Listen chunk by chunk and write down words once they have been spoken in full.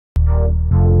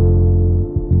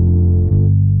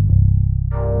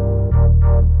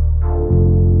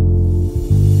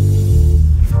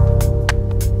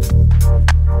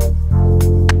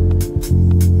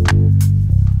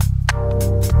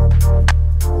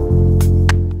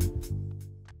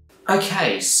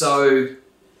Okay, so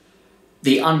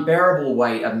The Unbearable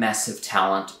Weight of Massive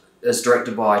Talent is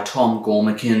directed by Tom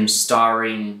Gormican,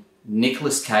 starring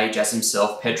Nicolas Cage as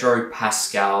himself, Pedro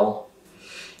Pascal,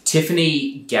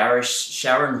 Tiffany,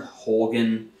 Sharron,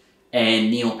 Horgan,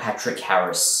 and Neil Patrick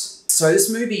Harris. So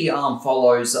this movie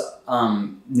follows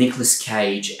Nicolas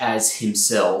Cage as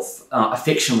himself, a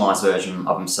fictionalized version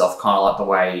of himself, kind of like the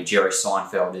way Jerry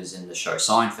Seinfeld is in the show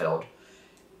Seinfeld.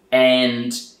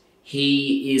 And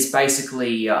he is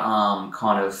basically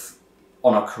kind of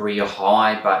on a career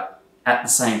high, but at the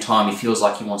same time he feels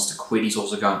like he wants to quit. He's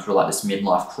also going through like this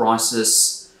midlife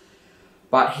crisis.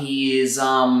 But he is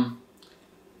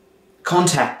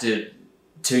contacted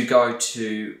to go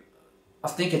to, I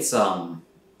think it's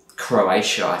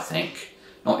Croatia, I think.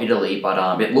 Not Italy,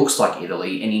 but it looks like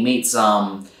Italy. And he meets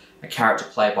a character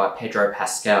played by Pedro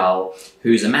Pascal,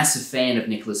 who's a massive fan of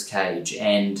Nicolas Cage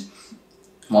and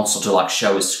wants to like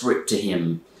show a script to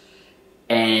him.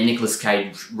 And Nicolas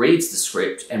Cage reads the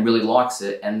script and really likes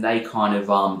it, and they kind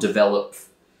of develop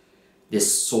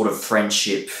this sort of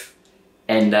friendship,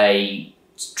 and they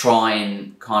try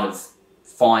and kind of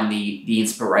find the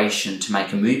inspiration to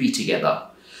make a movie together.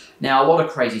 Now, a lot of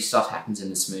crazy stuff happens in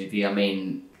this movie. I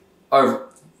mean,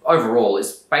 overall,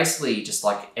 it's basically just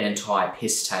like an entire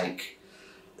piss take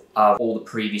of all the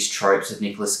previous tropes of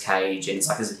Nicolas Cage, and it's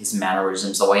like his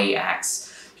mannerisms, the way he acts,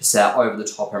 just how over the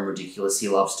top and ridiculous he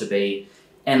loves to be.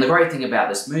 And the great thing about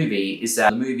this movie is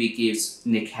that the movie gives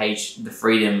Nick Cage the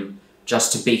freedom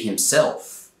just to be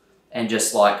himself and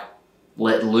just like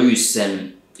let loose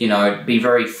and, you know, be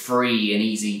very free and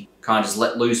easy, kind of just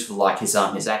let loose for like his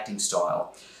acting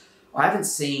style. I haven't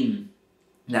seen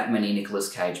that many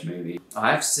Nicolas Cage movies.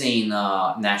 I have seen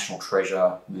National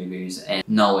Treasure movies and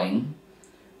Knowing,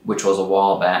 which was a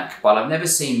while back, but I've never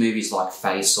seen movies like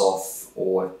Face Off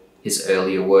or his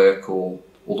earlier work or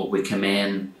The Wicker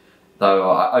Man.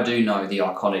 Though I do know the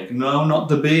iconic "No, not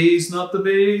the bees, not the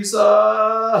bees"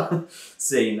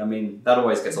 scene. I mean, that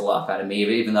always gets a laugh out of me,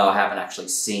 even though I haven't actually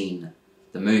seen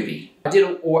the movie. I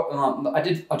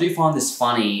do find this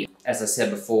funny, as I said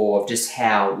before, of just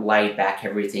how laid back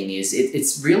everything is.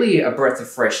 It's really a breath of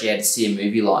fresh air to see a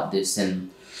movie like this in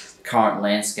the current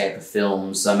landscape of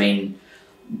films. I mean,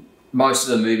 most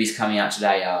of the movies coming out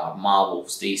today are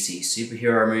Marvel's DC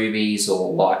superhero movies,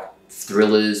 or like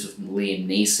thrillers with Liam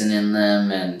Neeson in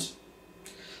them, and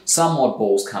some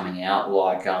oddballs coming out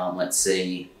like, let's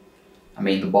see, I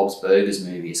mean, the Bob's Burgers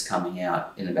movie is coming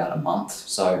out in about a month,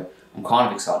 so I'm kind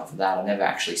of excited for that. I've never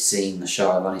actually seen the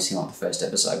show, I've only seen like the first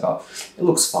episode, but it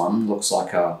looks fun, looks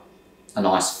like a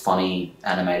nice, funny,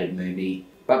 animated movie.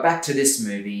 But back to this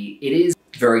movie, it is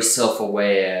very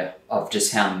self-aware of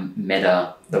just how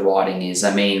meta the writing is.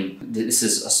 I mean, this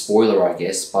is a spoiler, I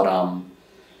guess, but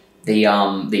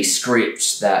the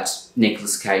script that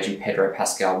Nicolas Cage and Pedro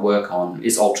Pascal work on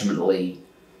is ultimately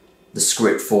the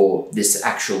script for this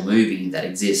actual movie that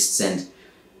exists, and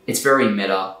it's very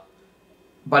meta,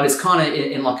 but it's kind of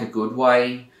in like a good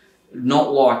way,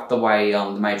 not like the way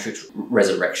The Matrix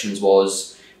Resurrections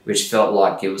was, which felt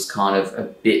like it was kind of a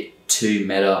bit too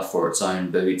meta for its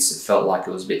own boots. It felt like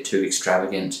it was a bit too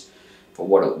extravagant for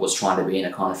what it was trying to be, and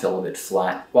it kind of fell a bit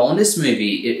flat. Well, in this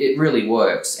movie, it really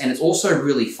works, and it's also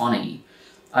really funny.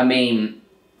 I mean,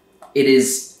 it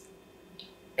is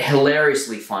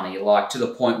hilariously funny, like to the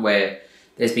point where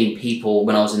there's been people,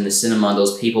 when I was in the cinema, there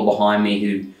was people behind me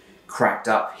who cracked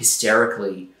up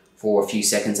hysterically for a few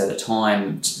seconds at a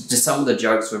time. Just some of the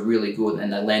jokes were really good,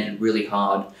 and they landed really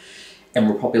hard, and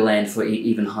will probably land for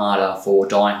even harder for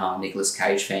die-hard Nicolas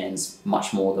Cage fans,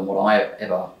 much more than what I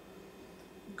ever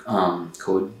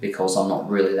could, because I'm not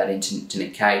really that into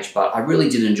Nick Cage, but I really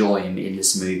did enjoy him in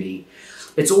this movie.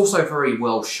 It's also very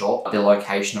well shot. The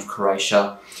location of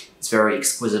Croatia, it's very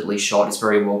exquisitely shot, it's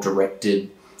very well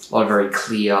directed, a lot of very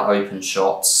clear, open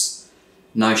shots,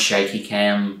 no shaky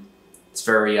cam. It's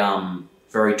very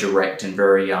very direct and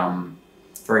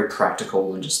very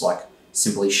practical, and just like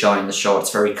simply showing the shot.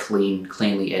 It's very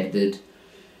cleanly edited.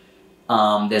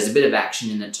 There's a bit of action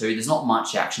in it too. There's not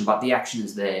much action, but the action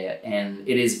is there, and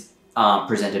it is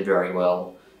presented very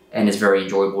well and is very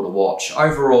enjoyable to watch.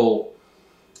 Overall,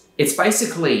 it's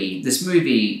basically, this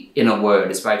movie, in a word,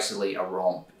 is basically a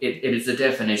romp. It is the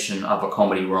definition of a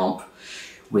comedy romp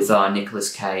with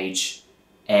Nicolas Cage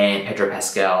and Pedro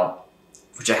Pascal,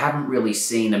 which I haven't really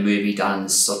seen a movie done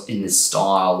in this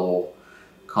style or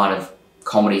kind of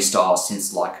comedy style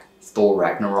since like Thor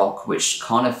Ragnarok, which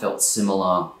kind of felt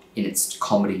similar in its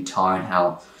comedy tone,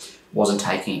 how it wasn't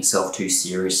taking itself too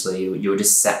seriously. You were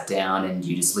just sat down and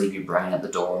you just leave your brain at the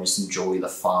door and just enjoy the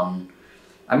fun.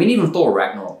 I mean, even Thor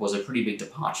Ragnarok was a pretty big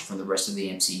departure from the rest of the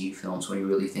MCU films when you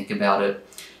really think about it.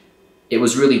 it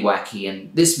was really wacky,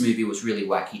 and this movie was really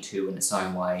wacky too in its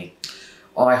own way.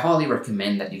 I highly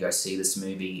recommend that you go see this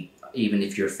movie, even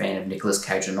if you're a fan of Nicolas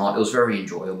Cage or not. It was very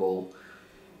enjoyable,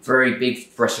 very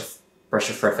big breath of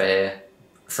fresh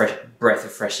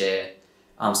air,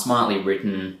 smartly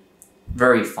written,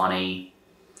 very funny.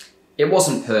 It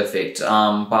wasn't perfect,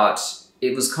 but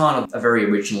it was kind of a very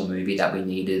original movie that we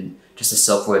needed, just a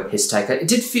self-aware piss taker. It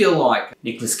did feel like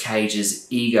Nicolas Cage's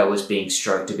ego was being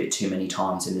stroked a bit too many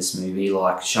times in this movie,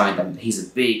 like showing them he's a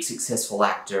big, successful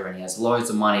actor and he has loads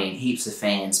of money and heaps of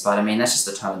fans, but I mean, that's just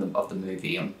the tone of the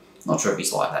movie. I'm not sure if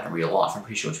he's like that in real life. I'm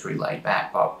pretty sure he's pretty laid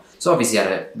back, but so obviously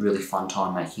had a really fun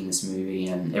time making this movie,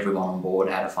 and everyone on board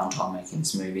had a fun time making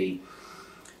this movie.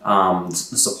 The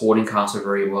supporting cast were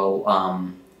very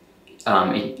well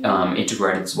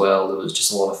integrated as well. It was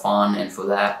just a lot of fun, and for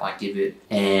that I give it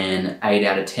an 8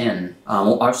 out of 10. I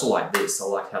also like this. I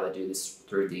like how they do this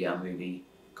through the movie.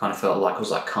 Kind of felt like it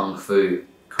was like kung fu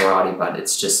karate, but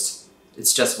it's just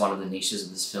one of the niches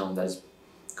of this film that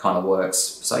kind of works.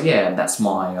 So yeah, that's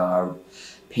my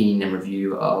opinion and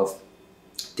review of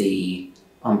the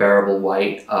Unbearable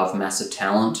Weight of Massive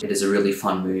Talent. It is a really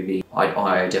fun movie.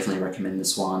 I definitely recommend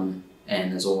this one,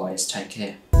 and as always, take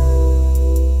care.